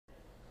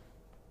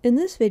In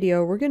this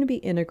video, we're going to be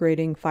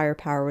integrating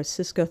Firepower with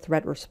Cisco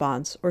Threat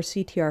Response, or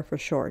CTR for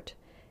short.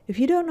 If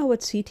you don't know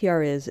what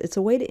CTR is, it's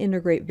a way to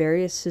integrate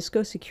various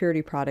Cisco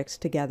security products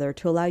together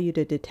to allow you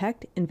to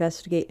detect,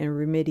 investigate, and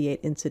remediate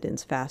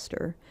incidents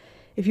faster.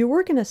 If you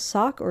work in a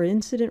SOC or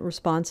incident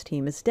response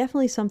team, it's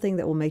definitely something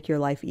that will make your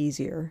life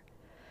easier.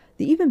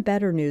 The even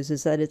better news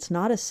is that it's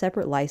not a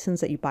separate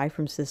license that you buy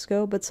from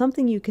Cisco, but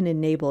something you can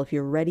enable if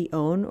you already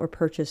own or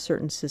purchase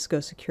certain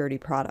Cisco security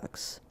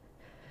products.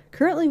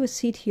 Currently with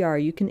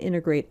CTR, you can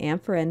integrate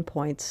AMP for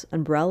endpoints,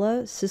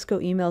 Umbrella, Cisco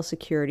Email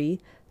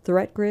Security,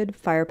 ThreatGrid,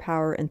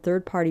 Firepower, and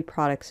third-party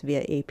products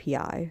via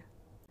API.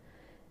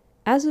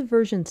 As of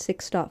version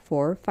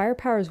 6.4,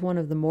 Firepower is one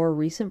of the more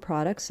recent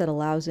products that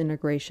allows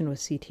integration with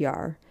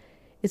CTR.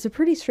 It's a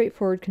pretty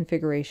straightforward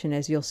configuration,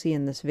 as you'll see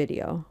in this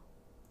video.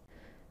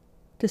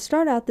 To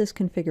start out this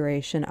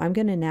configuration, I'm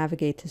going to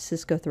navigate to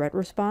Cisco Threat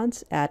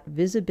Response at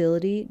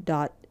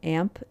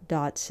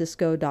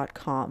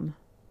visibility.amp.cisco.com.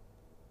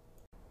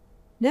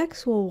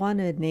 Next, we'll want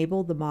to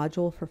enable the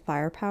module for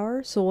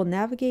Firepower, so we'll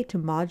navigate to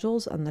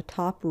Modules on the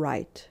top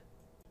right.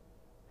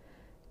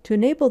 To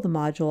enable the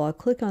module, I'll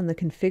click on the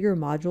Configure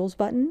Modules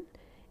button,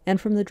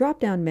 and from the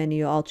drop-down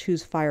menu, I'll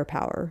choose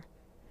Firepower.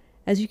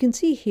 As you can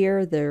see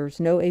here, there's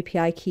no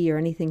API key or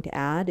anything to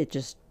add, it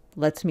just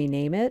lets me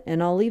name it,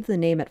 and I'll leave the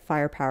name at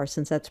Firepower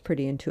since that's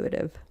pretty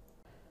intuitive.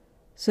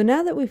 So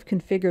now that we've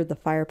configured the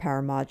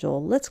Firepower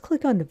module, let's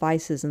click on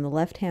Devices in the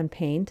left-hand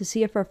pane to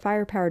see if our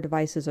Firepower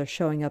devices are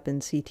showing up in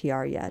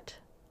CTR yet.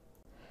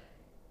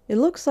 It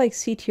looks like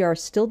CTR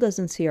still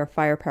doesn't see our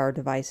Firepower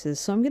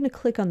devices, so I'm going to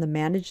click on the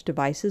Manage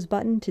Devices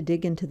button to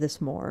dig into this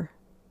more.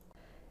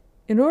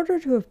 In order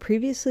to have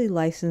previously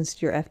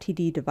licensed your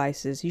FTD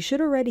devices, you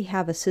should already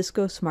have a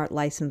Cisco Smart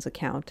License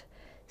account.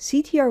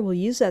 CTR will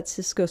use that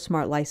Cisco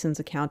Smart License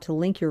account to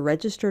link your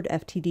registered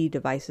FTD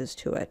devices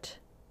to it.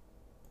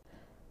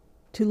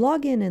 To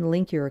log in and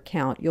link your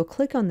account, you'll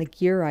click on the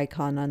gear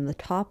icon on the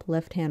top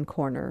left-hand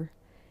corner.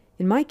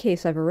 In my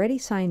case, I've already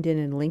signed in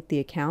and linked the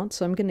account,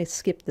 so I'm going to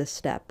skip this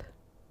step.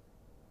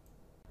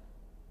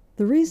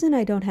 The reason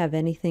I don't have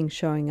anything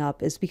showing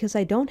up is because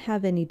I don't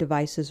have any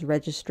devices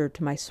registered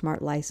to my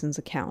Smart License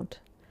account.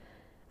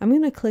 I'm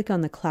going to click on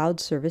the Cloud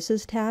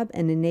Services tab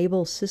and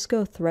enable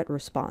Cisco Threat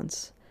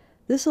Response.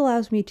 This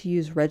allows me to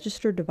use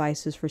registered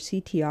devices for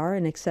CTR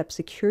and accept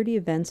security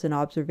events and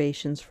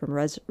observations from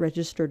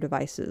registered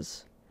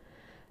devices.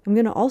 I'm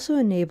going to also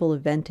enable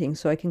eventing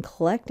so I can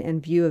collect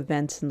and view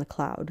events in the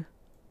cloud.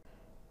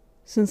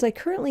 Since I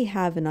currently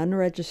have an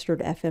unregistered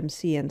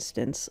FMC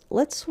instance,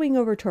 let's swing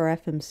over to our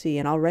FMC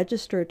and I'll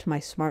register it to my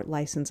Smart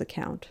License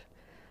account.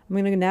 I'm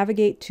going to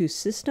navigate to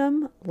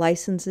System,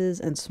 Licenses,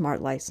 and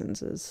Smart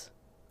Licenses.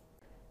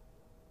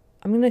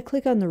 I'm going to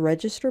click on the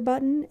Register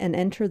button and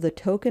enter the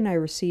token I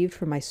received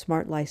from my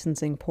Smart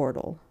Licensing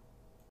portal.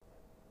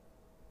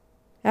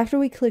 After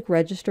we click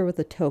Register with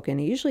the token,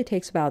 it usually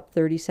takes about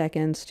 30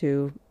 seconds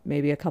to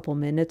maybe a couple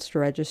minutes to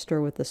register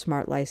with the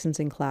Smart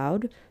Licensing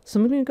Cloud, so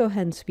I'm going to go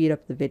ahead and speed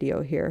up the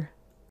video here.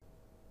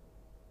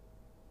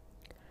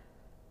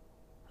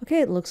 Okay,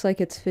 it looks like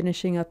it's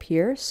finishing up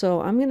here, so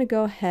I'm going to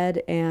go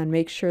ahead and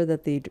make sure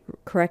that the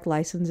correct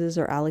licenses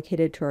are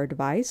allocated to our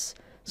device.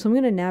 So I'm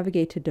going to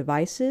navigate to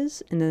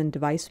Devices and then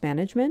Device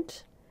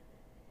Management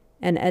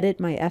and edit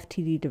my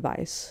FTD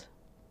device.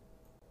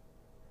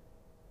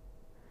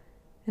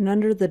 And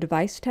under the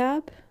Device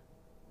tab,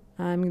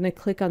 I'm going to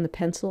click on the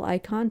pencil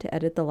icon to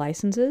edit the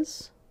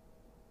licenses.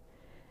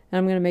 And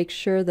I'm going to make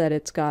sure that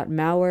it's got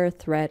malware,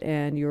 threat,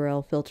 and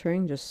URL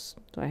filtering, just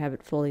so I have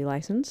it fully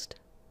licensed.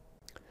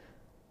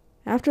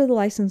 After the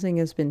licensing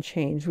has been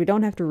changed, we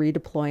don't have to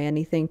redeploy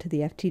anything to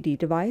the FTD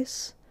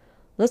device.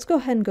 Let's go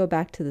ahead and go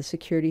back to the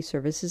Security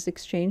Services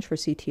Exchange for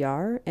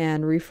CTR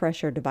and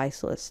refresh our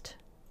device list.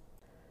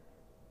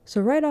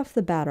 So right off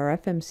the bat, our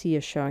FMC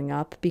is showing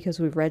up because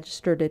we've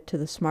registered it to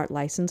the Smart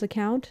License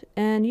account,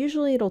 and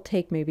usually it'll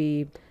take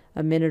maybe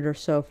a minute or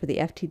so for the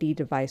FTD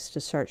device to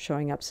start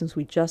showing up since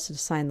we just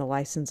assigned the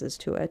licenses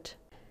to it.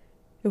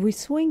 If we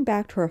swing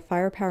back to our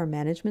Firepower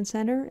Management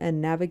Center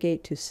and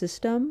navigate to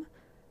System,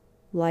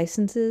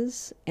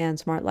 Licenses, and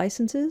Smart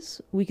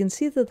Licenses, we can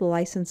see that the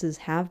licenses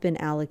have been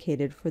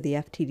allocated for the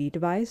FTD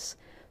device,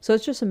 so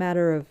it's just a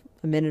matter of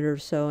a minute or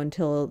so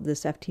until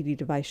this FTD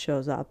device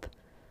shows up.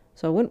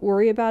 So I wouldn't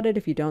worry about it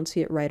if you don't see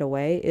it right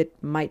away. It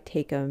might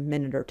take a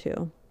minute or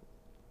two.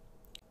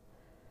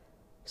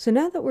 So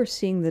now that we're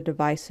seeing the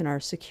device in our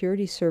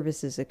Security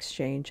Services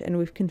Exchange and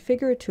we've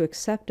configured it to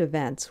accept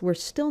events, we're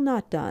still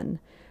not done.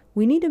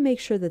 We need to make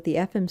sure that the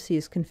FMC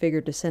is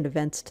configured to send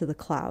events to the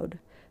cloud.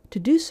 To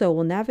do so,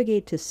 we'll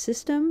navigate to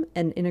System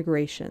and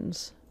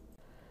Integrations.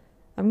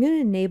 I'm going to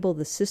enable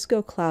the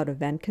Cisco Cloud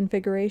Event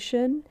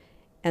configuration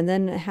and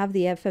then have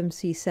the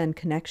FMC send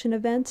connection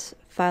events,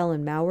 file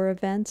and malware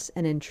events,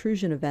 and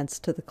intrusion events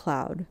to the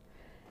cloud.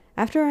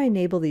 After I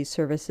enable these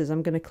services,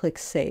 I'm going to click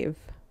Save.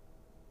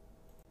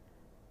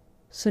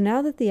 So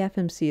now that the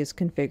FMC is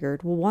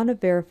configured, we'll want to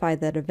verify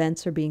that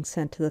events are being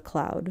sent to the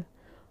cloud.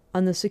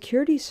 On the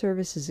Security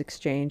Services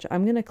Exchange,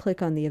 I'm going to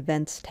click on the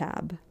Events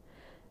tab.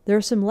 There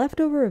are some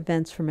leftover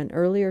events from an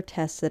earlier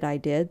test that I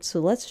did, so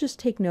let's just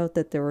take note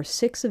that there were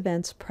 6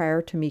 events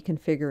prior to me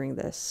configuring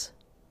this.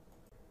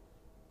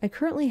 I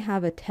currently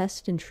have a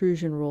test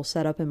intrusion rule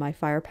set up in my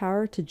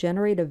Firepower to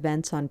generate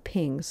events on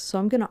pings, so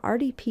I'm going to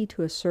RDP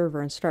to a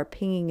server and start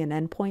pinging an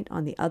endpoint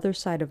on the other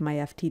side of my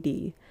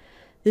FTD.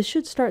 This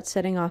should start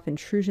setting off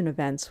intrusion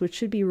events, which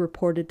should be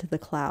reported to the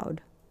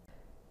cloud.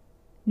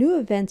 New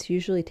events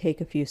usually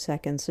take a few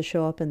seconds to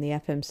show up in the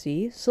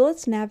FMC, so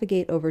let's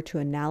navigate over to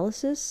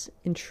Analysis,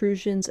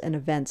 Intrusions, and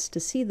Events to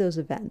see those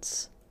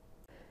events.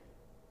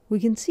 We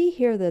can see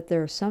here that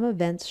there are some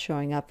events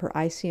showing up for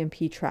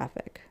ICMP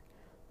traffic.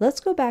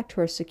 Let's go back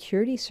to our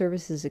Security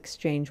Services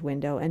Exchange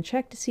window and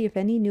check to see if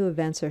any new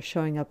events are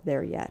showing up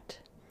there yet.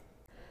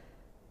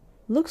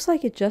 Looks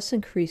like it just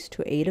increased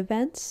to 8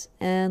 events,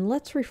 and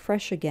let's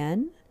refresh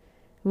again.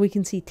 We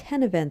can see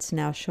 10 events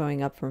now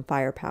showing up from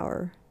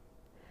Firepower.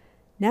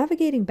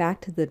 Navigating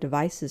back to the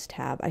Devices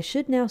tab, I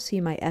should now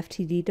see my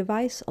FTD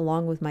device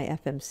along with my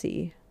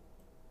FMC.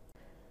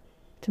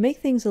 To make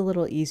things a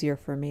little easier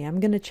for me, I'm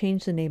going to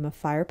change the name of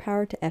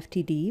Firepower to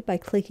FTD by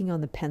clicking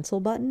on the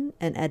pencil button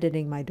and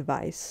editing my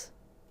device.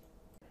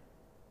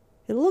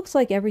 It looks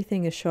like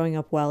everything is showing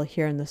up well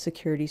here in the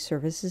Security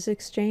Services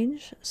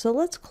Exchange, so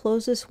let's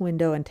close this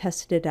window and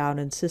test it out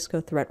in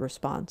Cisco Threat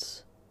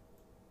Response.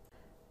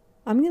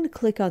 I'm going to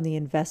click on the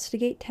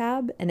Investigate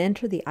tab and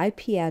enter the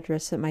IP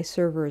address that my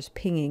server is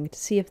pinging to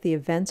see if the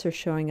events are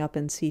showing up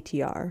in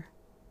CTR.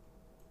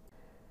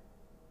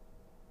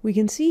 We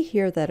can see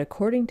here that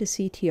according to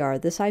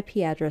CTR, this IP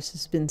address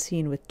has been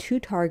seen with 2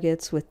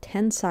 targets with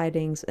 10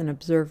 sightings and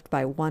observed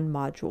by 1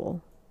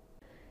 module.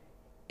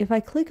 If I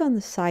click on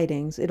the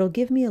sightings, it'll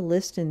give me a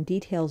list and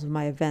details of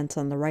my events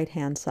on the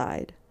right-hand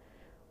side.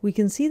 We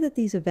can see that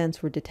these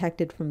events were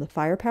detected from the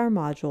Firepower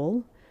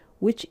module,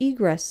 which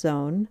egress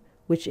zone,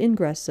 which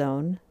ingress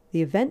zone,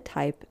 the event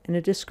type, and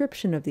a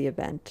description of the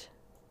event.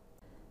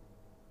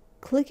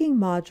 Clicking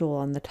Module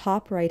on the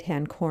top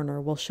right-hand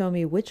corner will show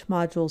me which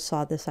modules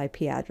saw this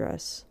IP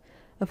address.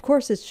 Of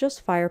course, it's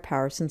just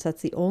Firepower since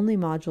that's the only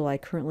module I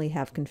currently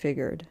have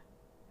configured.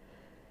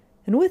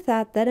 And with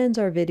that, that ends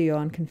our video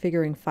on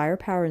configuring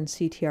Firepower and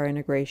CTR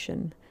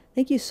integration.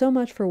 Thank you so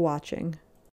much for watching.